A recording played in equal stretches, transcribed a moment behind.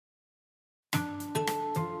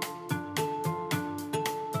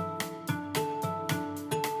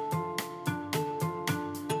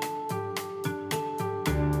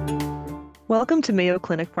Welcome to Mayo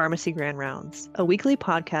Clinic Pharmacy Grand Rounds, a weekly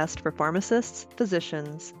podcast for pharmacists,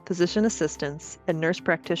 physicians, physician assistants, and nurse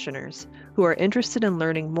practitioners who are interested in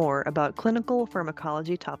learning more about clinical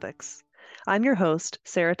pharmacology topics. I'm your host,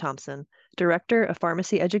 Sarah Thompson, Director of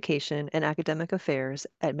Pharmacy Education and Academic Affairs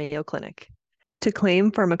at Mayo Clinic. To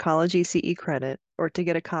claim pharmacology CE credit or to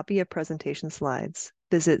get a copy of presentation slides,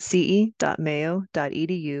 visit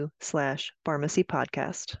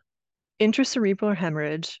ce.mayo.edu/pharmacypodcast. Intracerebral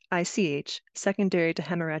hemorrhage, ICH, secondary to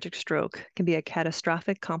hemorrhagic stroke, can be a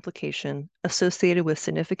catastrophic complication associated with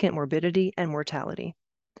significant morbidity and mortality.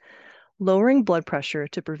 Lowering blood pressure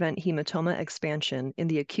to prevent hematoma expansion in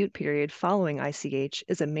the acute period following ICH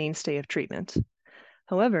is a mainstay of treatment.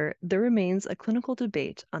 However, there remains a clinical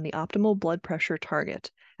debate on the optimal blood pressure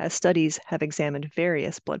target, as studies have examined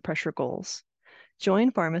various blood pressure goals.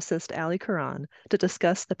 Join pharmacist Ali Karan to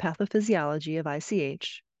discuss the pathophysiology of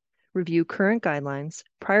ICH, review current guidelines,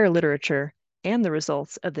 prior literature, and the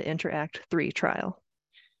results of the INTERACT-3 trial.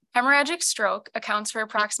 Hemorrhagic stroke accounts for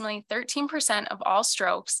approximately 13% of all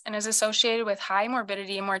strokes and is associated with high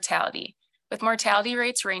morbidity and mortality, with mortality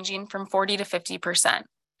rates ranging from 40 to 50%.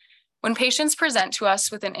 When patients present to us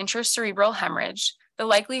with an intracerebral hemorrhage, the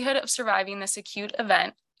likelihood of surviving this acute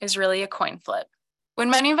event is really a coin flip. When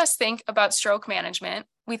many of us think about stroke management,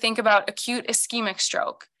 we think about acute ischemic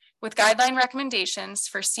stroke, with guideline recommendations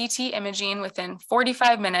for CT imaging within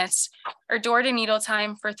 45 minutes or door-to-needle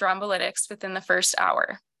time for thrombolytics within the first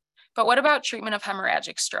hour. But what about treatment of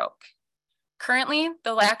hemorrhagic stroke? Currently,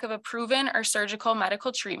 the lack of a proven or surgical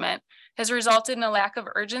medical treatment has resulted in a lack of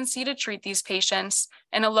urgency to treat these patients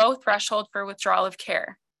and a low threshold for withdrawal of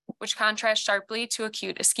care, which contrasts sharply to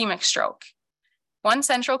acute ischemic stroke. One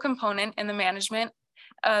central component in the management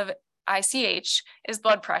of ICH is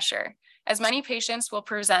blood pressure, as many patients will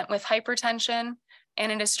present with hypertension,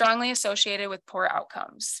 and it is strongly associated with poor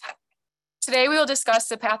outcomes. Today, we will discuss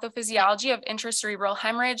the pathophysiology of intracerebral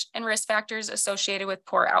hemorrhage and risk factors associated with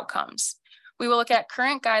poor outcomes. We will look at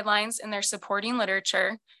current guidelines and their supporting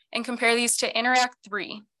literature and compare these to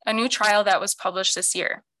INTERACT-3, a new trial that was published this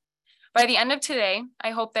year. By the end of today,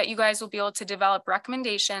 I hope that you guys will be able to develop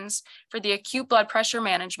recommendations for the acute blood pressure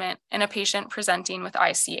management in a patient presenting with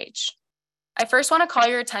ICH. I first want to call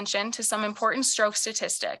your attention to some important stroke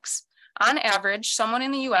statistics. On average, someone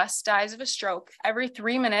in the US dies of a stroke every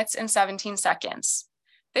 3 minutes and 17 seconds.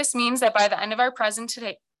 This means that by the end of our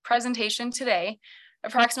presentation today,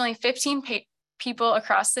 approximately 15 people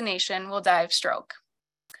across the nation will die of stroke.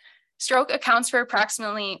 Stroke accounts for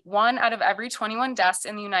approximately 1 out of every 21 deaths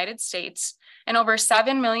in the United States, and over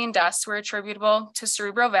 7 million deaths were attributable to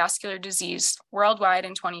cerebrovascular disease worldwide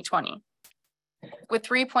in 2020, with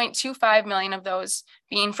 3.25 million of those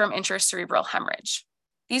being from intracerebral hemorrhage.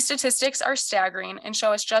 These statistics are staggering and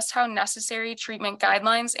show us just how necessary treatment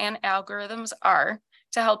guidelines and algorithms are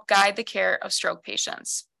to help guide the care of stroke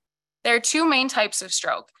patients. There are two main types of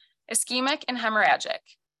stroke, ischemic and hemorrhagic.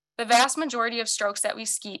 The vast majority of strokes that we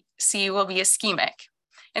see will be ischemic,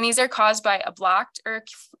 and these are caused by a blocked or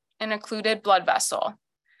an occluded blood vessel.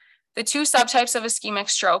 The two subtypes of ischemic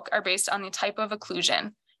stroke are based on the type of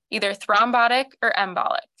occlusion, either thrombotic or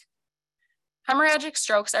embolic. Hemorrhagic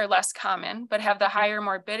strokes are less common, but have the higher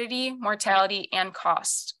morbidity, mortality, and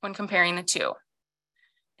cost when comparing the two.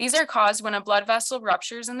 These are caused when a blood vessel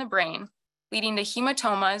ruptures in the brain, leading to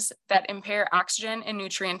hematomas that impair oxygen and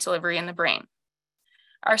nutrient delivery in the brain.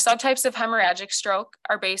 Our subtypes of hemorrhagic stroke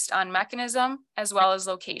are based on mechanism as well as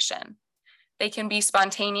location. They can be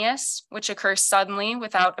spontaneous, which occurs suddenly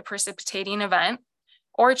without a precipitating event,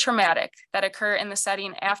 or traumatic, that occur in the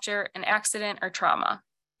setting after an accident or trauma.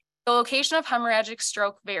 The location of hemorrhagic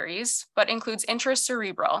stroke varies, but includes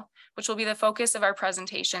intracerebral, which will be the focus of our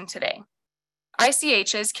presentation today.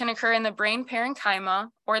 ICHs can occur in the brain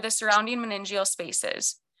parenchyma or the surrounding meningeal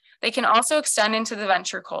spaces. They can also extend into the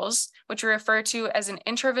ventricles, which we refer to as an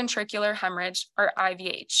intraventricular hemorrhage or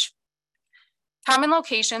IVH. Common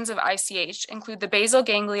locations of ICH include the basal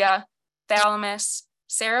ganglia, thalamus,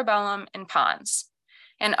 cerebellum, and pons.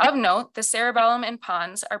 And of note, the cerebellum and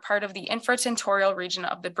pons are part of the infratentorial region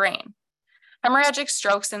of the brain. Hemorrhagic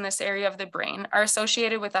strokes in this area of the brain are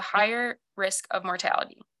associated with a higher risk of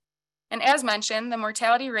mortality. And as mentioned, the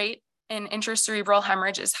mortality rate in intracerebral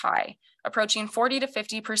hemorrhage is high, approaching 40 to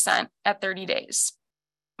 50% at 30 days.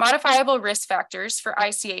 Modifiable risk factors for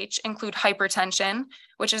ICH include hypertension,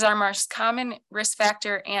 which is our most common risk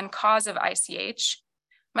factor and cause of ICH,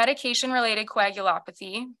 medication-related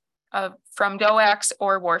coagulopathy, from DOACs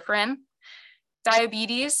or warfarin,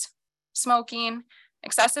 diabetes, smoking,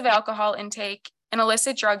 excessive alcohol intake, and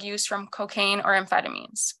illicit drug use from cocaine or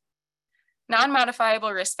amphetamines.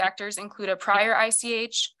 Non-modifiable risk factors include a prior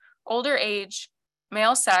ICH older age,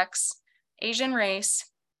 male sex, Asian race,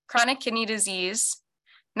 chronic kidney disease,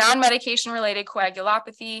 non-medication related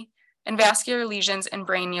coagulopathy, and vascular lesions in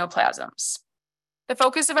brain neoplasms. The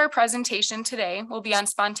focus of our presentation today will be on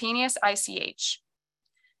spontaneous ICH,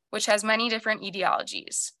 which has many different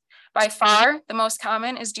etiologies. By far, the most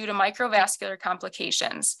common is due to microvascular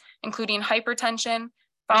complications, including hypertension,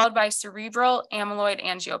 followed by cerebral amyloid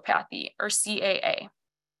angiopathy, or CAA.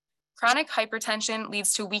 Chronic hypertension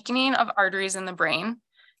leads to weakening of arteries in the brain,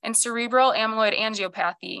 and cerebral amyloid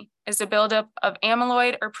angiopathy is the buildup of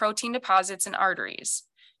amyloid or protein deposits in arteries,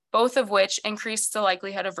 both of which increase the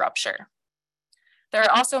likelihood of rupture. There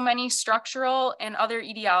are also many structural and other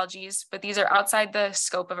etiologies, but these are outside the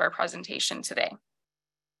scope of our presentation today.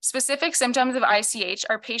 Specific symptoms of ICH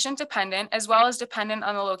are patient-dependent as well as dependent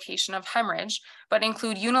on the location of hemorrhage, but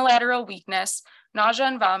include unilateral weakness, nausea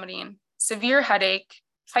and vomiting, severe headache,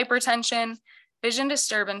 hypertension, vision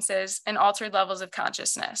disturbances, and altered levels of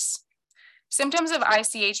consciousness. Symptoms of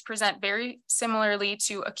ICH present very similarly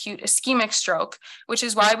to acute ischemic stroke, which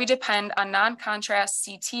is why we depend on non-contrast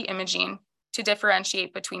CT imaging to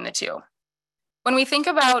differentiate between the two. When we think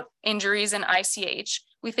about injuries in ICH,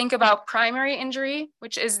 we think about primary injury,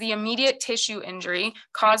 which is the immediate tissue injury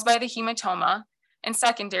caused by the hematoma, and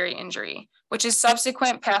secondary injury, which is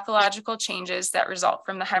subsequent pathological changes that result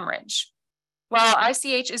from the hemorrhage. While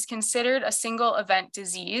ICH is considered a single event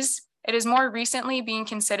disease, it is more recently being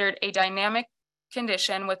considered a dynamic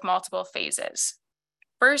condition with multiple phases.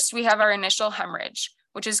 First, we have our initial hemorrhage,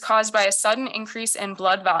 which is caused by a sudden increase in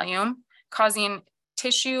blood volume, causing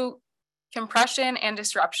tissue compression and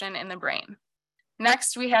disruption in the brain.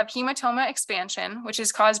 Next, we have hematoma expansion, which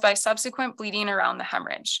is caused by subsequent bleeding around the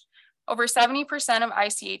hemorrhage. Over 70% of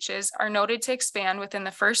ICHs are noted to expand within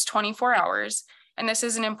the first 24 hours, and this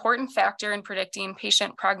is an important factor in predicting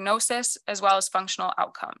patient prognosis as well as functional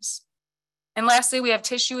outcomes. And lastly, we have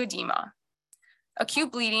tissue edema.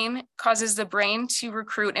 Acute bleeding causes the brain to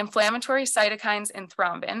recruit inflammatory cytokines and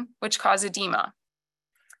thrombin, which cause edema.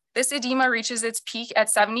 This edema reaches its peak at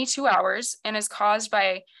 72 hours and is caused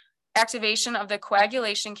by activation of the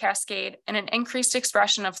coagulation cascade and an increased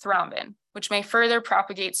expression of thrombin, which may further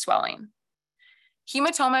propagate swelling.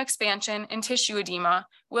 Hematoma expansion and tissue edema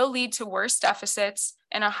will lead to worse deficits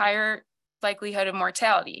and a higher likelihood of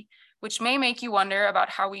mortality, which may make you wonder about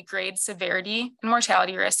how we grade severity and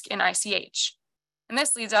mortality risk in ICH. And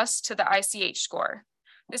this leads us to the ICH score.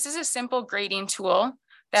 This is a simple grading tool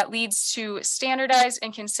that leads to standardized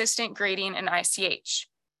and consistent grading in ICH.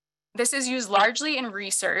 This is used largely in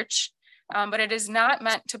research, but it is not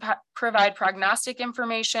meant to provide prognostic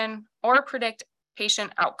information or predict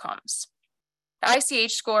patient outcomes. The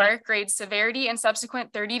ICH score grades severity and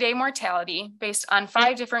subsequent 30-day mortality based on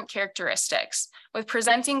 5 different characteristics, with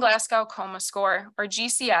presenting Glasgow Coma score, or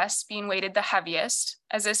GCS, being weighted the heaviest,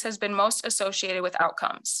 as this has been most associated with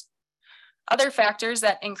outcomes. Other factors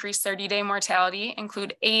that increase 30-day mortality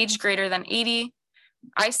include age greater than 80,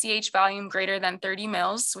 ICH volume greater than 30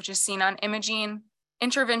 mils, which is seen on imaging,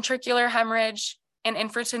 intraventricular hemorrhage, and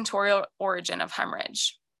infratentorial origin of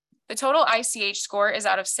hemorrhage. The total ICH score is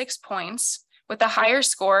out of 6 points, with the higher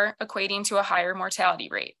score equating to a higher mortality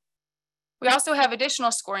rate. We also have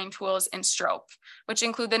additional scoring tools in stroke, which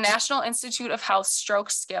include the National Institute of Health Stroke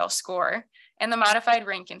Scale score and the Modified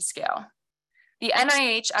Rankin Scale. The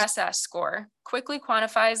NIH-SS score quickly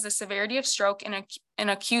quantifies the severity of stroke in an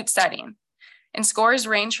acute setting, and scores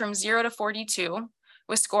range from 0 to 42,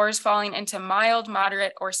 with scores falling into mild,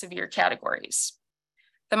 moderate, or severe categories.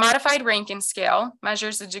 The Modified Rankin Scale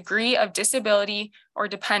measures the degree of disability or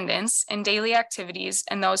dependence in daily activities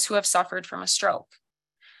in those who have suffered from a stroke.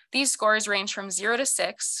 These scores range from 0 to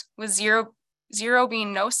 6, with 0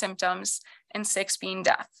 being no symptoms and 6 being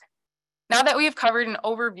death. Now that we have covered an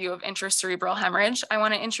overview of intracerebral hemorrhage, I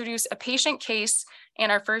want to introduce a patient case and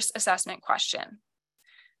our first assessment question.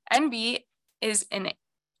 NB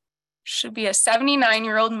should be a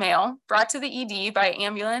 79-year-old male brought to the ED by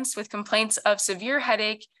ambulance with complaints of severe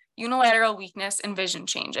headache, unilateral weakness, and vision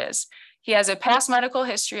changes. He has a past medical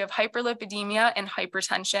history of hyperlipidemia and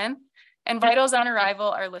hypertension, and vitals on arrival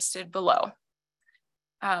are listed below.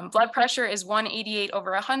 Blood pressure is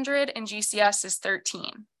 188/100 and GCS is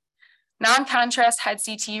 13. Non-contrast head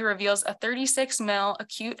CT reveals a 36 mil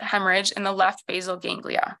acute hemorrhage in the left basal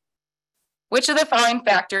ganglia. Which of the following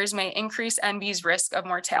factors may increase NB's risk of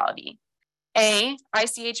mortality? A,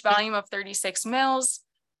 ICH volume of 36 mils,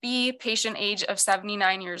 B, patient age of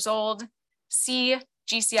 79 years old, C,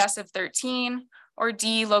 GCS of 13, or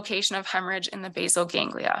D, location of hemorrhage in the basal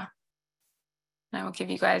ganglia. And I will give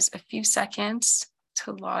you guys a few seconds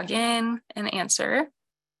to log in and answer.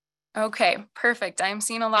 Okay, perfect. I'm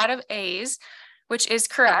seeing a lot of A's, which is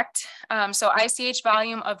correct. So ICH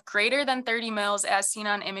volume of greater than 30 mils as seen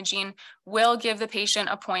on imaging will give the patient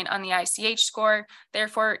a point on the ICH score,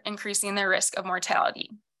 therefore increasing their risk of mortality.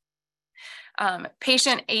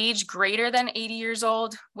 Patient age greater than 80 years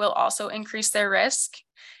old will also increase their risk,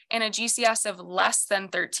 and a GCS of less than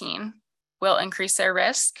 13 will increase their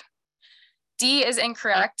risk. D is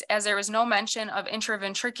incorrect, as there was no mention of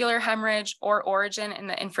intraventricular hemorrhage or origin in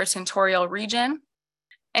the infratentorial region.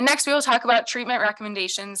 And next, we will talk about treatment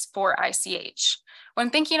recommendations for ICH.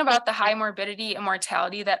 When thinking about the high morbidity and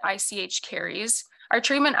mortality that ICH carries, our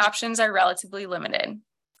treatment options are relatively limited.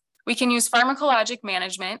 We can use pharmacologic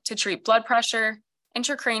management to treat blood pressure,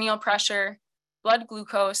 intracranial pressure, blood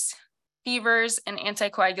glucose, fevers, and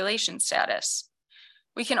anticoagulation status.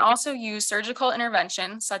 We can also use surgical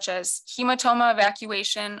intervention, such as hematoma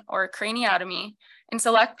evacuation or craniotomy, in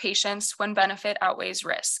select patients when benefit outweighs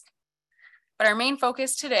risk. But our main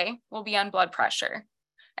focus today will be on blood pressure.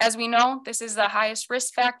 As we know, this is the highest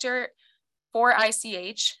risk factor for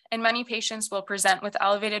ICH, and many patients will present with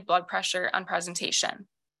elevated blood pressure on presentation.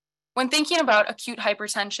 When thinking about acute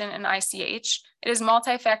hypertension in ICH, it is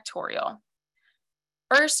multifactorial.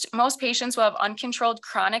 First, most patients will have uncontrolled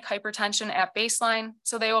chronic hypertension at baseline,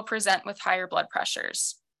 so they will present with higher blood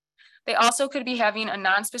pressures. They also could be having a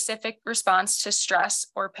nonspecific response to stress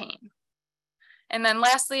or pain. And then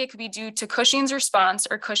lastly, it could be due to Cushing's response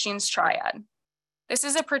or Cushing's triad. This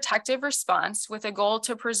is a protective response with a goal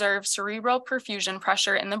to preserve cerebral perfusion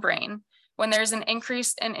pressure in the brain when there's an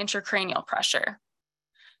increase in intracranial pressure.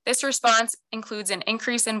 This response includes an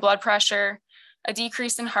increase in blood pressure, a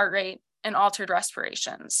decrease in heart rate, and altered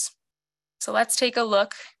respirations. So let's take a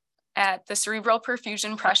look at the cerebral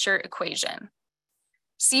perfusion pressure equation.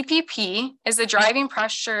 CPP is the driving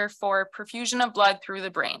pressure for perfusion of blood through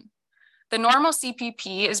the brain. The normal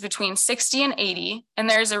CPP is between 60 and 80, and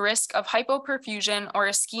there is a risk of hypoperfusion or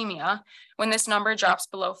ischemia when this number drops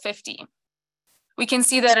below 50. We can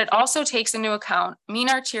see that it also takes into account mean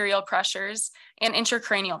arterial pressures and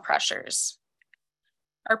intracranial pressures.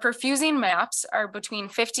 Our perfusing maps are between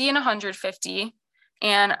 50 and 150,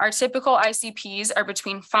 and our typical ICPs are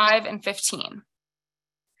between 5 and 15.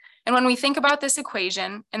 And when we think about this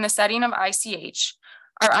equation in the setting of ICH,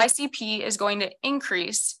 our ICP is going to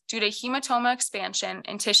increase due to hematoma expansion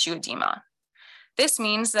and tissue edema. This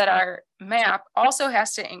means that our map also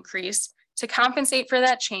has to increase to compensate for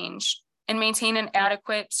that change and maintain an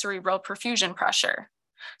adequate cerebral perfusion pressure.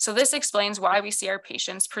 So this explains why we see our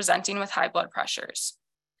patients presenting with high blood pressures.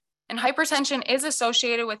 And hypertension is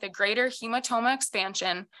associated with a greater hematoma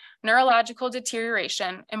expansion, neurological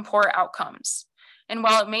deterioration, and poor outcomes. And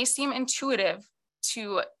while it may seem intuitive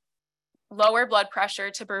to lower blood pressure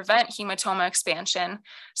to prevent hematoma expansion,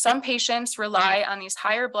 some patients rely on these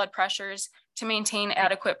higher blood pressures to maintain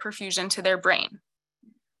adequate perfusion to their brain.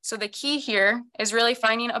 So the key here is really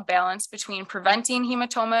finding a balance between preventing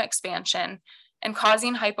hematoma expansion and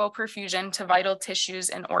causing hypoperfusion to vital tissues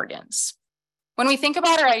and organs. When we think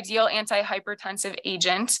about our ideal antihypertensive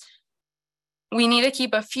agent, we need to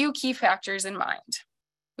keep a few key factors in mind.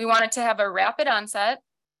 We want it to have a rapid onset,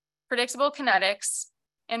 predictable kinetics,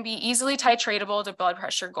 and be easily titratable to blood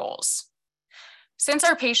pressure goals. Since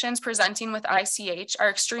our patients presenting with ICH are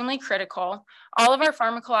extremely critical, all of our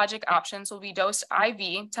pharmacologic options will be dosed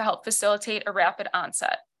IV to help facilitate a rapid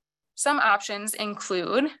onset. Some options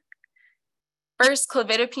include, first,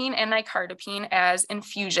 clofidipine and nicardipine as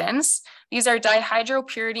infusions. These are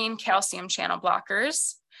dihydropyridine calcium channel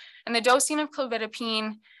blockers. And the dosing of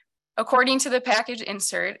clofidipine, according to the package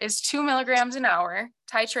insert, is 2 milligrams an hour,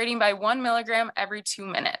 titrating by 1 milligram every 2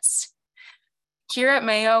 minutes. Here at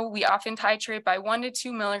Mayo, we often titrate by 1 to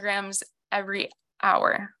 2 milligrams every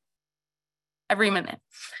minute.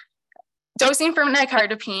 Dosing for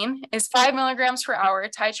nicardipine is 5 milligrams per hour,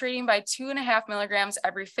 titrating by 2.5 milligrams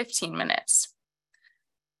every 15 minutes.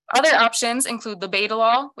 Other options include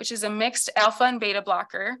labetalol, which is a mixed alpha and beta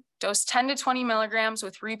blocker, dosed 10 to 20 milligrams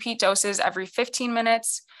with repeat doses every 15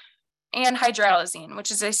 minutes, and hydralazine,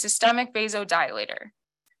 which is a systemic vasodilator,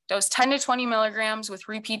 dosed 10 to 20 milligrams with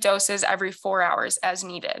repeat doses every 4 hours as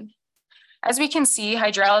needed. As we can see,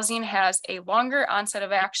 hydralazine has a longer onset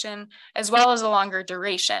of action as well as a longer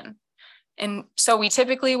duration. And so we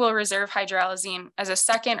typically will reserve hydralazine as a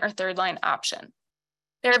second or third line option.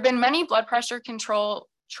 There have been many blood pressure control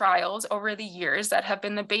trials over the years that have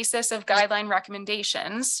been the basis of guideline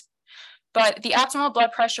recommendations, but the optimal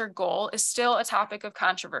blood pressure goal is still a topic of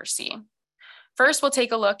controversy. First, we'll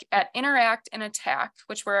take a look at Interact and Attack,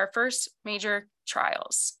 which were our first major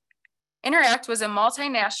trials. Interact was a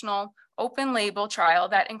multinational, open label trial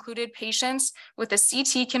that included patients with a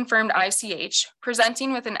CT confirmed ICH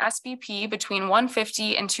presenting with an SBP between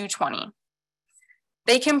 150 and 220.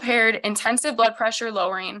 They compared intensive blood pressure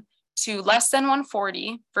lowering to less than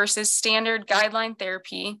 140 versus standard guideline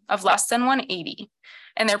therapy of less than 180.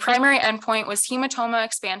 And their primary endpoint was hematoma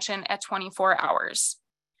expansion at 24 hours.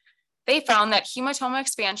 They found that hematoma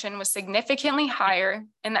expansion was significantly higher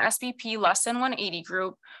in the SBP less than 180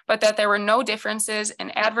 group, but that there were no differences in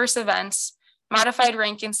adverse events, modified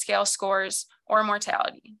Rankin scale scores, or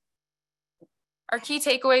mortality. Our key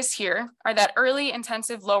takeaways here are that early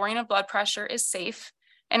intensive lowering of blood pressure is safe,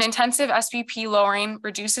 and intensive SBP lowering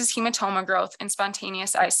reduces hematoma growth in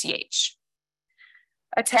spontaneous ICH.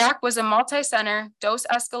 ATTACK was a multi-center dose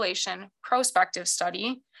escalation prospective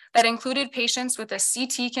study that included patients with a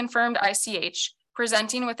CT confirmed ICH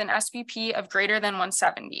presenting with an SBP of greater than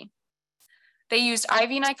 170. They used IV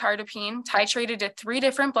nicardipine titrated to 3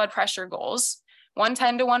 different blood pressure goals,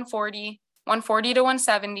 110 to 140, 140 to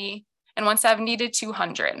 170, and 170 to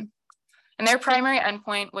 200. And their primary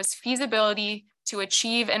endpoint was feasibility to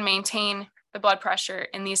achieve and maintain the blood pressure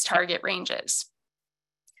in these target ranges.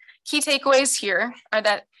 Key takeaways here are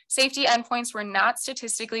that safety endpoints were not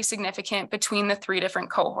statistically significant between the 3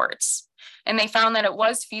 different cohorts, and they found that it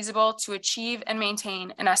was feasible to achieve and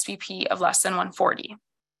maintain an SBP of less than 140.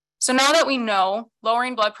 So now that we know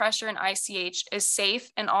lowering blood pressure in ICH is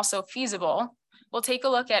safe and also feasible, we'll take a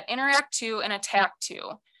look at INTERACT-2 and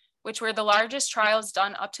ATTACK-2, which were the largest trials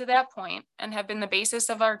done up to that point and have been the basis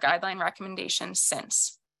of our guideline recommendations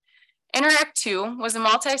since. INTERACT-2 was a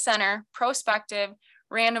multi-center, prospective,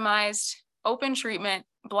 randomized, open treatment,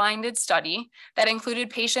 blinded study that included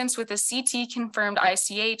patients with a CT confirmed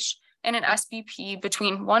ICH and an SBP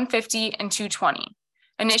between 150 and 220,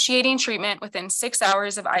 initiating treatment within 6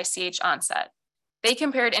 hours of ICH onset. They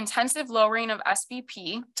compared intensive lowering of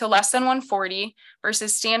SBP to less than 140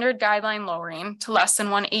 versus standard guideline lowering to less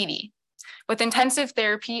than 180, with intensive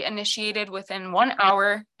therapy initiated within 1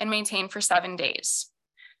 hour and maintained for 7 days.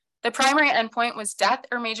 The primary endpoint was death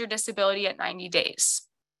or major disability at 90 days.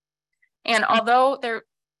 And although their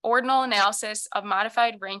ordinal analysis of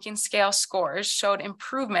modified Rankin scale scores showed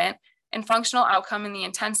improvement in functional outcome in the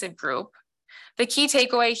intensive group, the key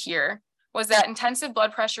takeaway here was that intensive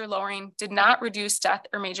blood pressure lowering did not reduce death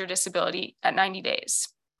or major disability at 90 days.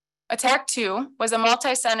 ATTACK-2 was a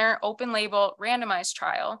multi-center, open-label, randomized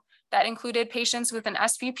trial that included patients with an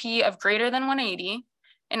SBP of greater than 180,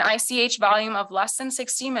 an ICH volume of less than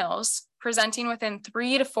 60 mils, presenting within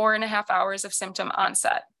 3 to 4.5 hours of symptom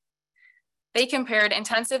onset. They compared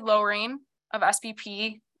intensive lowering of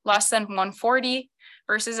SBP less than 140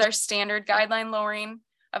 versus our standard guideline lowering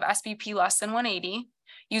of SBP less than 180,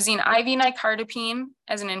 using IV nicardipine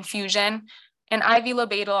as an infusion and IV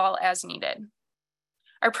labetalol as needed.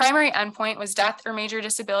 Our primary endpoint was death or major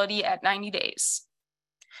disability at 90 days.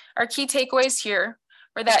 Our key takeaways here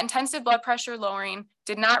were that intensive blood pressure lowering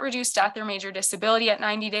did not reduce death or major disability at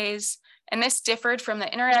 90 days, and this differed from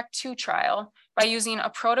the INTERACT-2 trial by using a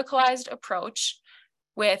protocolized approach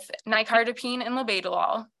with nicardipine and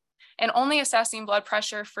labetalol, and only assessing blood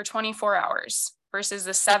pressure for 24 hours versus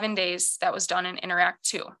the 7 days that was done in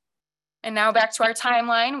INTERACT-2. And now back to our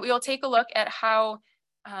timeline, we will take a look at how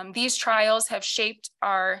these trials have shaped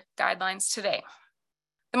our guidelines today.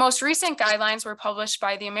 The most recent guidelines were published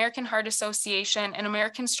by the American Heart Association and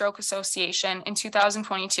American Stroke Association in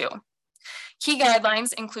 2022. Key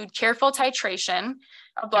guidelines include careful titration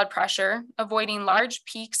of blood pressure, avoiding large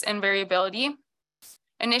peaks and variability,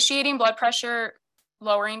 initiating blood pressure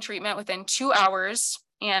lowering treatment within 2 hours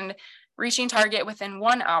and reaching target within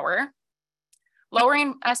 1 hour,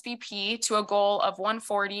 lowering SBP to a goal of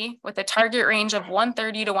 140 with a target range of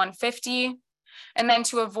 130 to 150, and then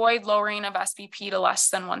to avoid lowering of SBP to less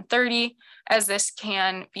than 130, as this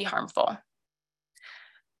can be harmful.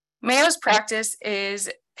 Mayo's practice is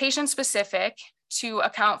patient-specific to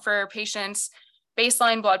account for patients'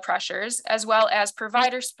 baseline blood pressures, as well as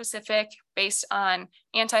provider-specific based on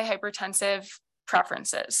antihypertensive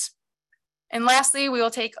preferences. And lastly, we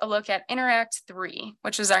will take a look at INTERACT-3,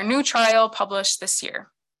 which is our new trial published this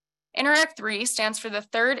year. INTERACT-3 stands for the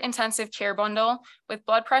third intensive care bundle with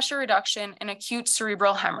blood pressure reduction in acute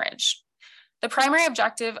cerebral hemorrhage. The primary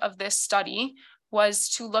objective of this study was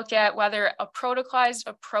to look at whether a protocolized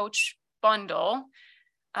approach bundle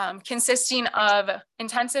consisting of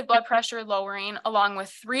intensive blood pressure lowering along with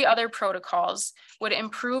 3 other protocols would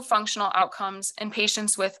improve functional outcomes in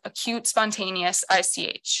patients with acute spontaneous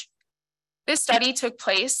ICH. This study took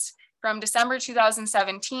place from December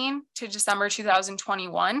 2017 to December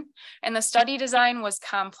 2021, and the study design was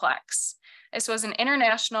complex. This was an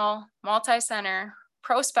international, multi-center,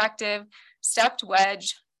 prospective, stepped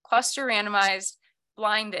wedge, cluster randomized,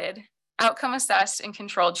 blinded, outcome assessed, and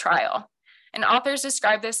controlled trial. And authors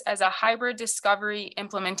describe this as a hybrid discovery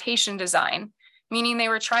implementation design, meaning they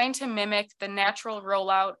were trying to mimic the natural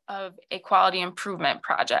rollout of a quality improvement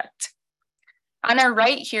project. On our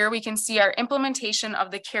right here, we can see our implementation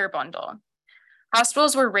of the care bundle.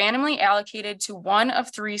 Hospitals were randomly allocated to one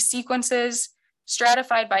of three sequences,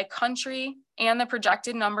 stratified by country and the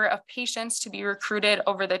projected number of patients to be recruited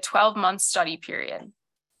over the 12-month study period.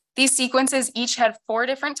 These sequences each had 4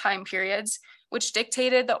 different time periods, which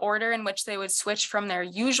dictated the order in which they would switch from their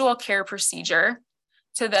usual care procedure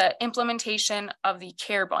to the implementation of the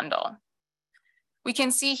care bundle. We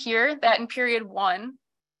can see here that in period 1,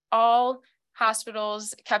 all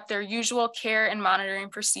hospitals kept their usual care and monitoring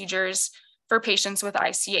procedures for patients with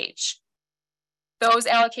ICH. Those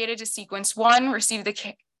allocated to sequence 1 received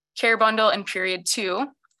the care bundle in period 2.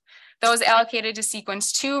 Those allocated to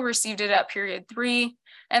sequence 2 received it at period 3,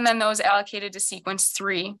 and then those allocated to sequence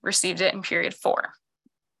 3 received it in period 4.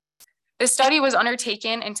 This study was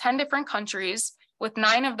undertaken in 10 different countries, with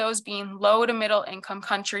 9 of those being low to middle income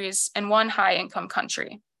countries and 1 high income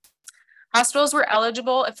country. Hospitals were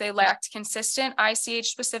eligible if they lacked consistent ICH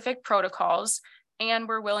specific protocols and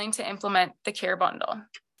were willing to implement the care bundle.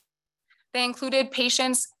 They included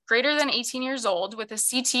patients greater than 18 years old with a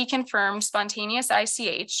CT confirmed spontaneous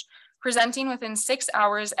ICH presenting within 6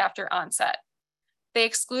 hours after onset. They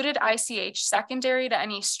excluded ICH secondary to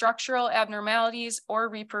any structural abnormalities or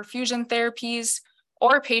reperfusion therapies,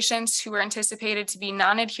 or patients who were anticipated to be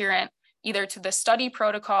non-adherent either to the study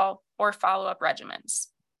protocol or follow-up regimens.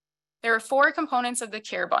 There were 4 components of the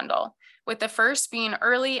care bundle, with the first being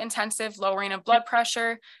early intensive lowering of blood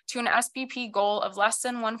pressure to an SBP goal of less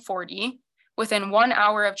than 140 within 1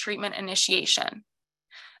 hour of treatment initiation.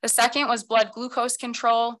 The second was blood glucose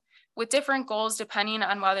control, with different goals depending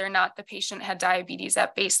on whether or not the patient had diabetes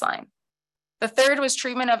at baseline. The third was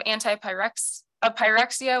treatment of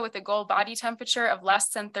pyrexia with a goal body temperature of less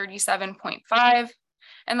than 37.5.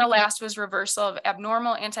 And the last was reversal of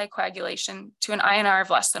abnormal anticoagulation to an INR of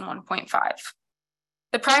less than 1.5.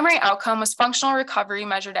 The primary outcome was functional recovery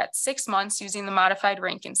measured at 6 months using the modified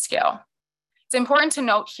Rankin scale. It's important to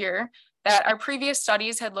note here that our previous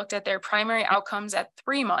studies had looked at their primary outcomes at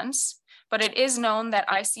 3 months, but it is known that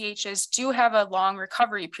ICHs do have a long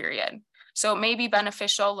recovery period, so it may be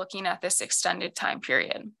beneficial looking at this extended time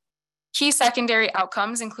period. Key secondary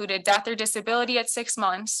outcomes included death or disability at 6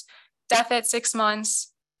 months, death at 6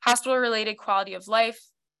 months, hospital-related quality of life,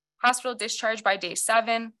 hospital discharge by day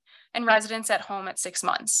 7, and residence at home at 6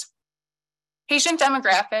 months. Patient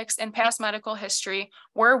demographics and past medical history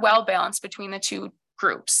were well balanced between the 2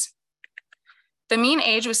 groups. The mean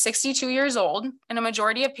age was 62 years old, and a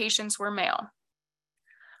majority of patients were male.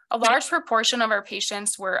 A large proportion of our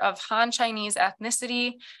patients were of Han Chinese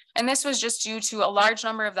ethnicity, and this was just due to a large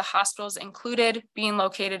number of the hospitals included being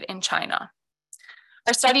located in China.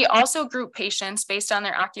 Our study also grouped patients based on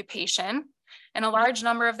their occupation, and a large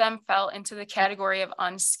number of them fell into the category of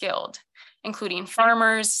unskilled, including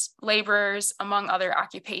farmers, laborers, among other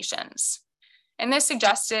occupations. And this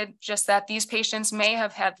suggested just that these patients may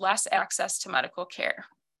have had less access to medical care.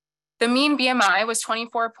 The mean BMI was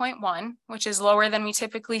 24.1, which is lower than we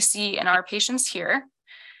typically see in our patients here.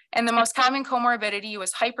 And the most common comorbidity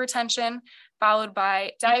was hypertension, followed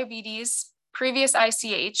by diabetes, previous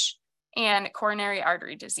ICH, and coronary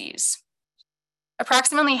artery disease.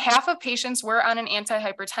 Approximately half of patients were on an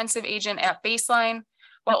antihypertensive agent at baseline,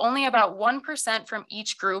 while only about 1% from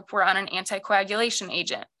each group were on an anticoagulation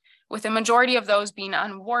agent, with the majority of those being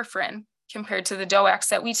on warfarin compared to the DOACs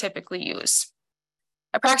that we typically use.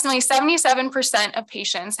 Approximately 77% of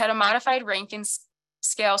patients had a modified Rankin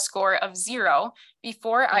scale score of 0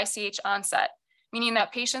 before ICH onset, meaning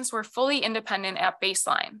that patients were fully independent at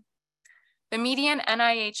baseline. The median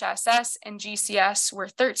NIHSS and GCS were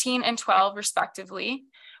 13 and 12 respectively,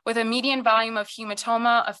 with a median volume of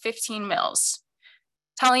hematoma of 15 mils,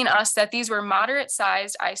 telling us that these were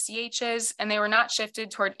moderate-sized ICHs and they were not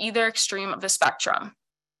shifted toward either extreme of the spectrum.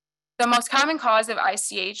 The most common cause of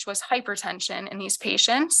ICH was hypertension in these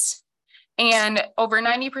patients, and over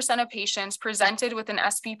 90% of patients presented with an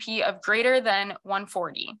SBP of greater than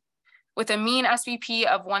 140. With a mean SBP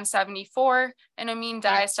of 174 and a mean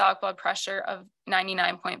diastolic blood pressure of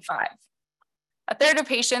 99.5. A third of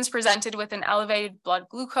patients presented with an elevated blood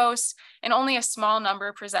glucose, and only a small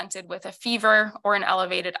number presented with a fever or an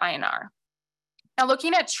elevated INR. Now,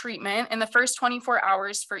 looking at treatment in the first 24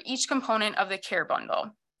 hours for each component of the care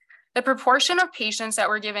bundle, the proportion of patients that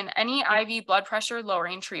were given any IV blood pressure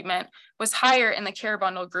lowering treatment was higher in the care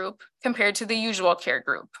bundle group compared to the usual care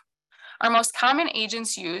group. Our most common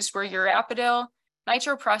agents used were urapidil,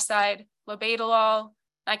 nitroprusside, labetalol,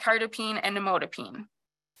 nicardipine, and nimodipine.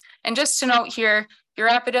 And just to note here,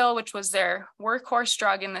 urapidil, which was their workhorse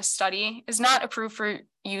drug in this study, is not approved for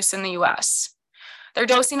use in the US. Their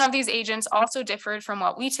dosing of these agents also differed from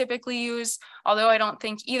what we typically use, although I don't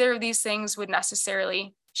think either of these things would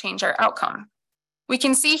necessarily change our outcome. We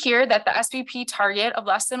can see here that the SBP target of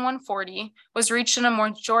less than 140 was reached in a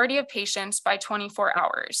majority of patients by 24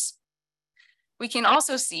 hours. We can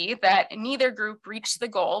also see that neither group reached the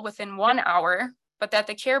goal within 1 hour, but that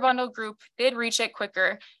the care bundle group did reach it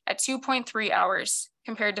quicker at 2.3 hours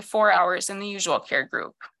compared to 4 hours in the usual care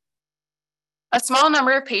group. A small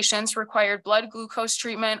number of patients required blood glucose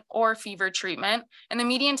treatment or fever treatment, and the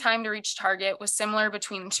median time to reach target was similar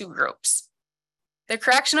between the two groups. The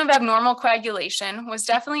correction of abnormal coagulation was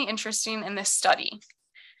definitely interesting in this study.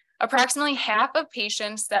 Approximately half of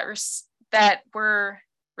patients that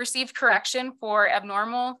received correction for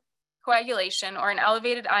abnormal coagulation or an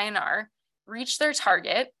elevated INR reached their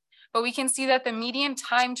target, but we can see that the median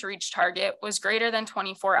time to reach target was greater than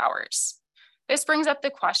 24 hours. This brings up the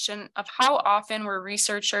question of how often were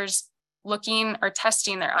researchers looking or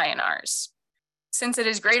testing their INRs. Since it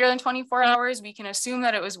is greater than 24 hours, we can assume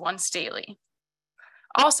that it was once daily.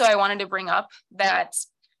 Also, I wanted to bring up that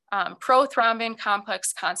prothrombin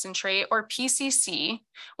complex concentrate, or PCC,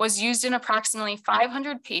 was used in approximately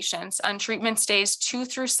 500 patients on treatment days 2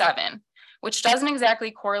 through 7, which doesn't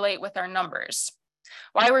exactly correlate with our numbers.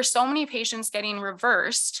 Why were so many patients getting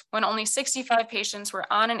reversed when only 65 patients were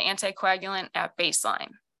on an anticoagulant at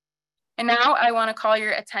baseline? And now I want to call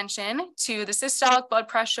your attention to the systolic blood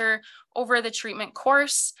pressure over the treatment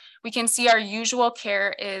course. We can see our usual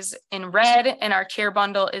care is in red and our care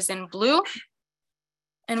bundle is in blue.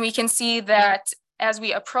 And we can see that as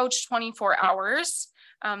we approach 24 hours,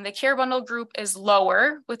 the care bundle group is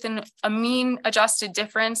lower with a mean adjusted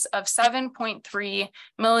difference of 7.3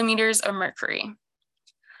 millimeters of mercury.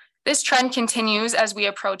 This trend continues as we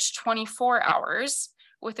approach 24 hours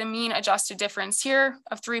with a mean adjusted difference here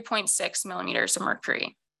of 3.6 millimeters of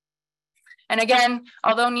mercury. And again,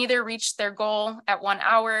 although neither reached their goal at 1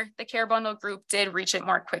 hour, the care bundle group did reach it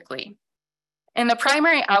more quickly. And the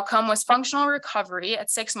primary outcome was functional recovery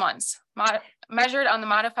at 6 months, measured on the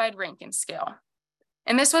modified Rankin scale.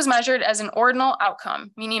 And this was measured as an ordinal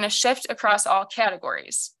outcome, meaning a shift across all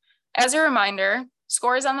categories. As a reminder,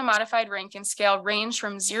 scores on the modified Rankin scale range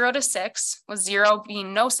from 0 to 6, with 0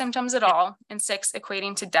 being no symptoms at all and 6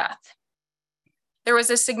 equating to death. There was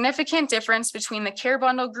a significant difference between the care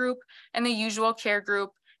bundle group and the usual care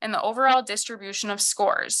group and the overall distribution of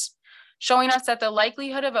scores, showing us that the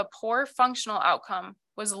likelihood of a poor functional outcome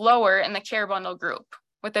was lower in the care bundle group,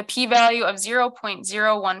 with a p-value of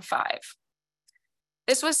 0.015.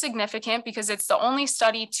 This was significant because it's the only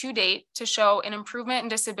study to date to show an improvement in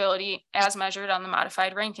disability as measured on the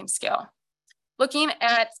modified Rankin scale. Looking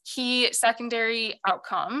at key secondary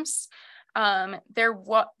outcomes,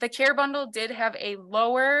 the care bundle did have a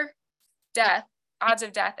lower odds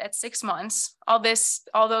of death at 6 months,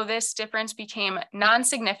 although this difference became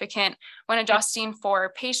non-significant when adjusting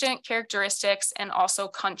for patient characteristics and also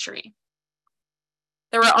country.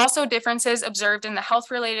 There were also differences observed in the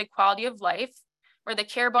health-related quality of life, where the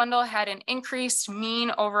care bundle had an increased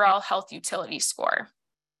mean overall health utility score.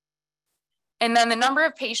 And then the number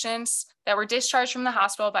of patients that were discharged from the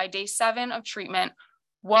hospital by day 7 of treatment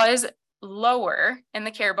was lower in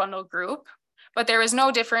the care bundle group, but there was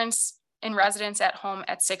no difference in residents at home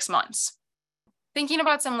at 6 months. Thinking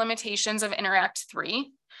about some limitations of INTERACT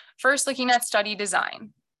 3, first looking at study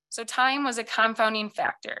design. So time was a confounding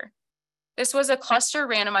factor. This was a cluster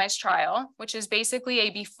randomized trial, which is basically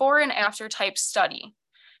a before and after type study.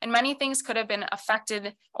 And many things could have been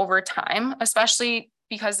affected over time, especially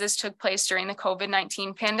because this took place during the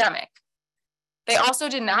COVID-19 pandemic. They also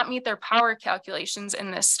did not meet their power calculations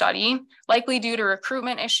in this study, likely due to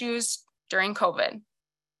recruitment issues during COVID.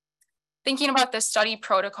 Thinking about the study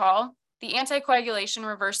protocol, the anticoagulation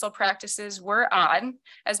reversal practices were odd,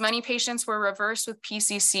 as many patients were reversed with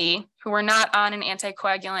PCC who were not on an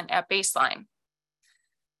anticoagulant at baseline.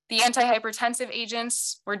 The antihypertensive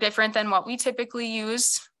agents were different than what we typically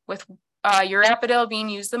use, with urapidil being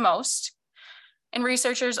used the most. And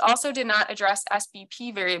researchers also did not address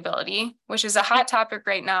SBP variability, which is a hot topic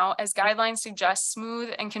right now as guidelines suggest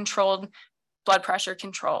smooth and controlled blood pressure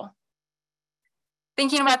control.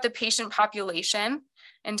 Thinking about the patient population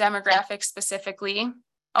and demographics specifically,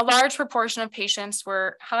 a large proportion of patients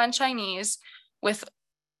were Han Chinese with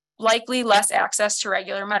likely less access to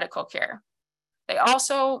regular medical care. They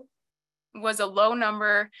also was a low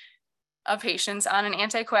number of patients on an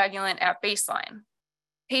anticoagulant at baseline.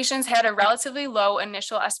 Patients had a relatively low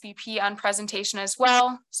initial SBP on presentation as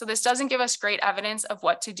well, so this doesn't give us great evidence of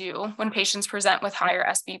what to do when patients present with higher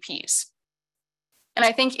SBPs. And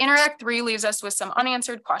I think Interact 3 leaves us with some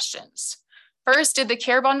unanswered questions. First, did the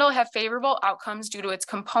care bundle have favorable outcomes due to its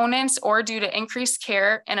components or due to increased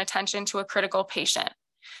care and attention to a critical patient?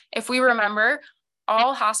 If we remember,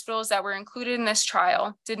 all hospitals that were included in this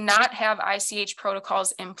trial did not have ICH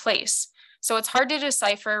protocols in place. So it's hard to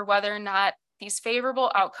decipher whether or not these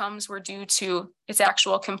favorable outcomes were due to its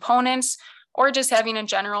actual components or just having a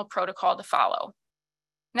general protocol to follow.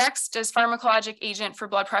 Next, does pharmacologic agent for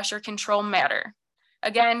blood pressure control matter?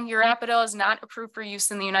 Again, urapidil is not approved for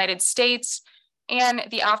use in the United States, and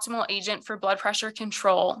the optimal agent for blood pressure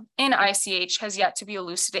control in ICH has yet to be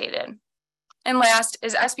elucidated. And last,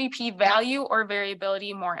 is SBP value or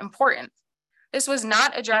variability more important? This was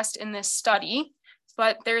not addressed in this study,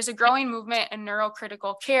 but there's a growing movement in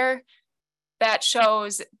neurocritical care that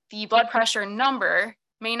shows the blood pressure number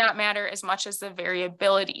may not matter as much as the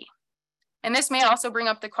variability. And this may also bring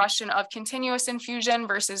up the question of continuous infusion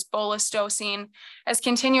versus bolus dosing, as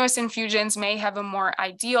continuous infusions may have a more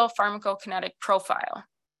ideal pharmacokinetic profile.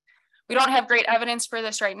 We don't have great evidence for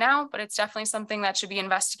this right now, but it's definitely something that should be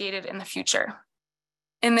investigated in the future.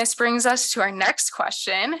 And this brings us to our next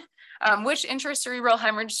question. Which intracerebral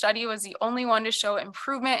hemorrhage study was the only one to show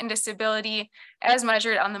improvement in disability as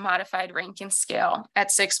measured on the modified Rankin scale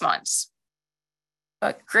at 6 months?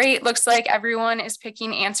 But great, looks like everyone is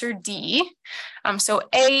picking answer D. So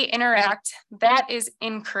A, Interact, that is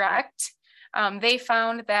incorrect. They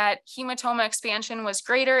found that hematoma expansion was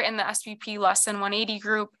greater in the SBP less than 180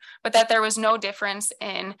 group, but that there was no difference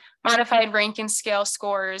in modified Rankin scale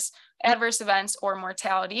scores, adverse events, or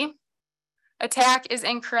mortality. Attack is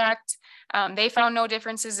incorrect. They found no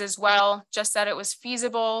differences as well, just that it was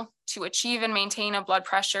feasible to achieve and maintain a blood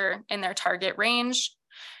pressure in their target range.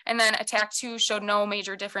 And then Attack 2 showed no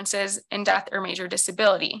major differences in death or major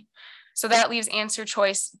disability. So that leaves answer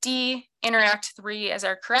choice D, Interact 3 as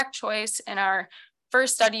our correct choice in our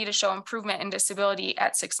first study to show improvement in disability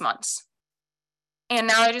at 6 months. And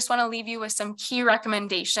now I just want to leave you with some key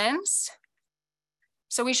recommendations.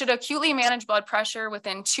 So we should acutely manage blood pressure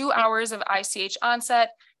within 2 hours of ICH onset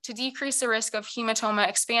to decrease the risk of hematoma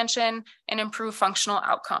expansion and improve functional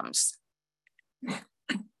outcomes.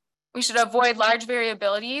 We should avoid large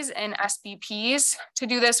variabilities in SBPs. To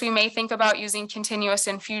do this, we may think about using continuous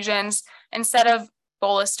infusions instead of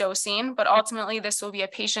bolus dosing, but ultimately this will be a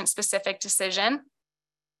patient-specific decision.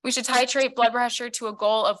 We should titrate blood pressure to a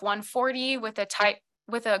goal of 140 with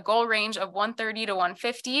a goal range of 130 to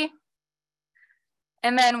 150.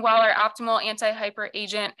 And then while our optimal anti-hyper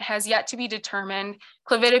agent has yet to be determined,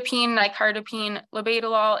 clofidipine, nicardipine,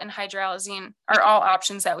 labetalol, and hydralazine are all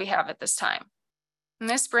options that we have at this time. And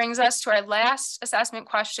this brings us to our last assessment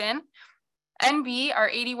question. NB, our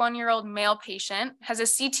 81-year-old male patient, has a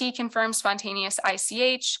CT confirmed spontaneous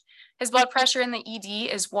ICH. His blood pressure in the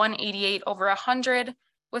ED is 188 over 100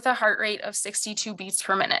 with a heart rate of 62 beats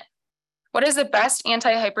per minute. What is the best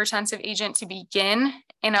antihypertensive agent to begin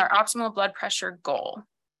in our optimal blood pressure goal?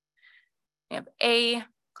 We have A,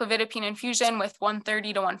 clofidipine infusion with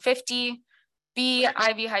 130 to 150, B,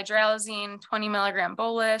 IV hydralazine, 20 milligram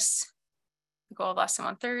bolus, the goal of less than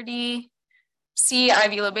 130, C, IV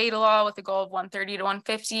labetalol with a goal of 130 to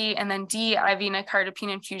 150, and then D, IV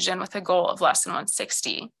nicardipine infusion with a goal of less than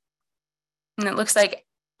 160. And it looks like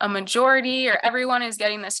a majority or everyone is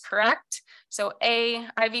getting this correct. So A,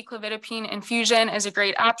 IV clofidipine infusion is a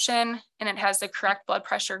great option and it has the correct blood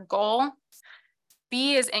pressure goal.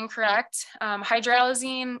 B is incorrect.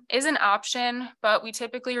 Hydralazine is an option, but we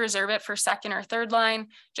typically reserve it for second or third line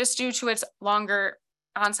just due to its longer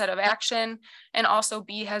onset of action. And also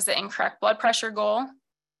B has the incorrect blood pressure goal.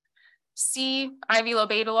 C, IV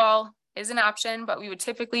labetalol is an option, but we would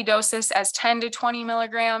typically dose this as 10 to 20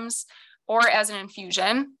 milligrams or as an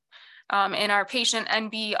infusion. And our patient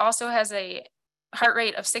NB also has a heart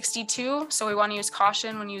rate of 62, so we want to use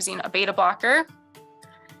caution when using a beta blocker.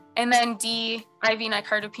 And then D, IV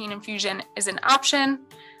nicardipine infusion is an option,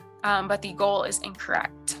 but the goal is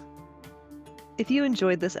incorrect. If you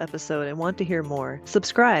enjoyed this episode and want to hear more,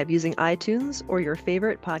 subscribe using iTunes or your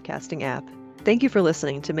favorite podcasting app. Thank you for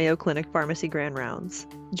listening to Mayo Clinic Pharmacy Grand Rounds.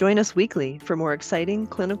 Join us weekly for more exciting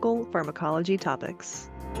clinical pharmacology topics.